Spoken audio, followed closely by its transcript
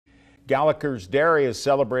Galliker's Dairy is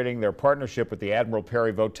celebrating their partnership with the Admiral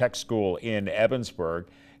Perry Votech School in Ebensburg.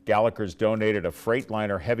 Galliker's donated a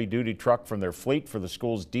Freightliner heavy-duty truck from their fleet for the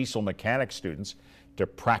school's diesel mechanic students to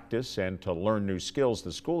practice and to learn new skills.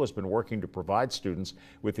 The school has been working to provide students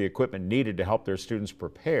with the equipment needed to help their students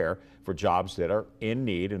prepare for jobs that are in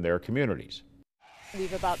need in their communities. We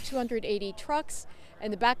have about 280 trucks,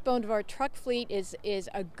 and the backbone of our truck fleet is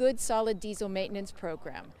a good, solid diesel maintenance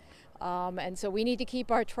program. And so we need to keep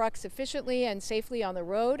our trucks efficiently and safely on the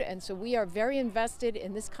road, and so we are very invested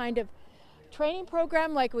in this kind of training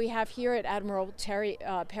program like we have here at Admiral Perry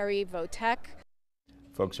Votech.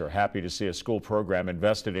 Folks are happy to see a school program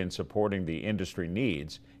invested in supporting the industry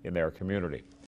needs in their community.